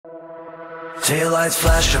Taillights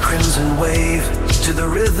flash a crimson wave to the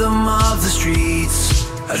rhythm of the streets.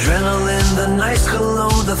 Adrenaline, the night's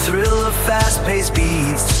cologne, the thrill of fast-paced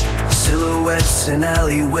beats. Silhouettes in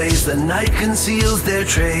alleyways, the night conceals their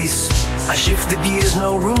trace. I shift the gears,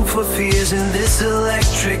 no room for fears in this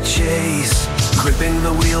electric chase. Gripping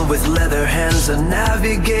the wheel with leather hands, a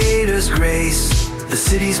navigator's grace. The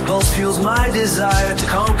city's pulse fuels my desire to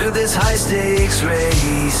conquer this high-stakes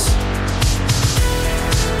race.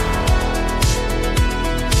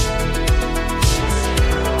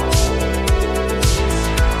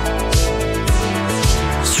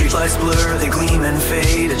 Streetlights blur, they gleam and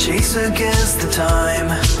fade, a chase against the time.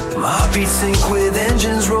 My heartbeat sync with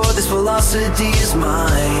engines roar, this velocity is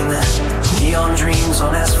mine. Neon dreams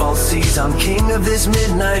on asphalt seas, I'm king of this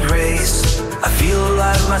midnight race. I feel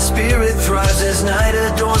alive, my spirit thrives as night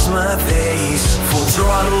adorns my face. Full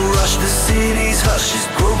throttle rush, the city's hush is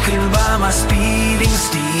broken by my speeding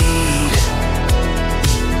steed.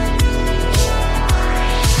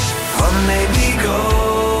 One made me go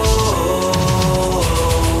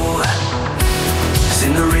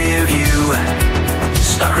in the rear view,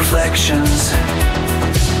 stark reflections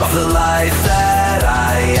of the life that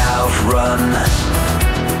I outrun.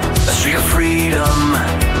 A streak of freedom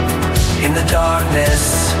in the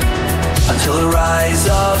darkness until the rise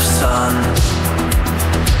of sun.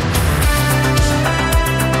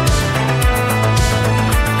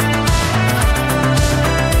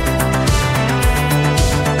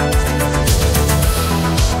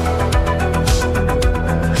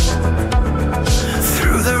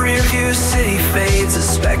 City fades, a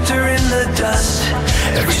specter in the dust.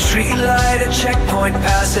 Every streetlight a checkpoint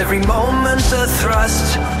pass, every moment a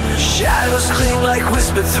thrust. Shadows cling like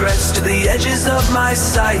whispered threats to the edges of my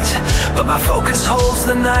sight, but my focus holds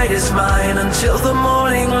the night is mine until the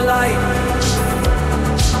morning light.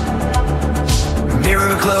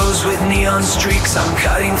 Mirror glows with neon streaks, I'm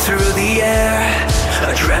cutting through the air.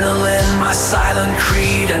 Adrenaline, my silent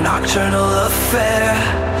creed, a nocturnal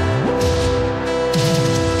affair.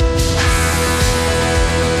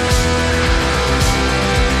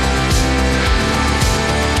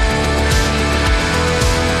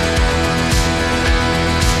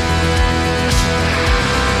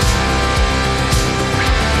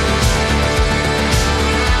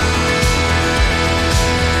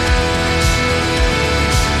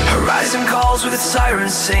 With siren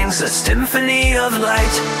sings a symphony of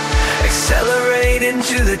light. Accelerate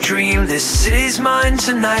into the dream, this city's mine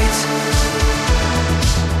tonight.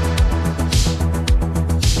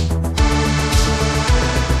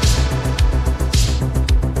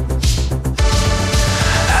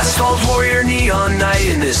 Asphalt warrior, neon night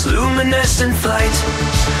in this luminescent flight.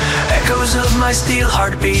 Echoes of my steel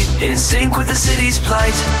heartbeat in sync with the city's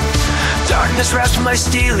plight. Darkness wraps my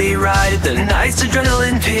steely ride, the night's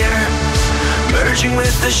adrenaline pier. Merging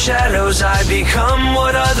with the shadows, I become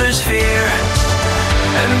what others fear.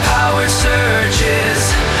 Empowered surges,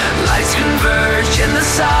 lights converge in the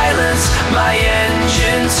silence. My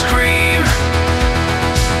engines scream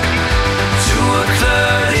to a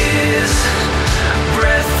Curtis,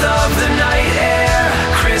 breath of the night air,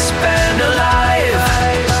 crisp and alive.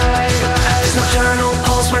 This nocturnal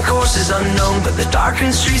pulse, my course is unknown, but the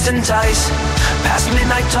darkened streets entice. Past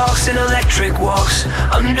midnight talks and electric walks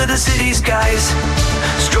under the city's skies.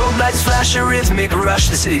 Strobe lights flash a rhythmic rush,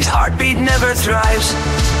 the city's heartbeat never thrives.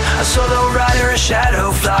 A solo rider, a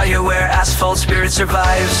shadow flyer where asphalt spirit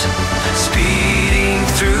survives. Speeding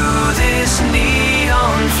through this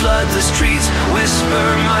neon flood, the streets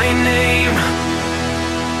whisper my name.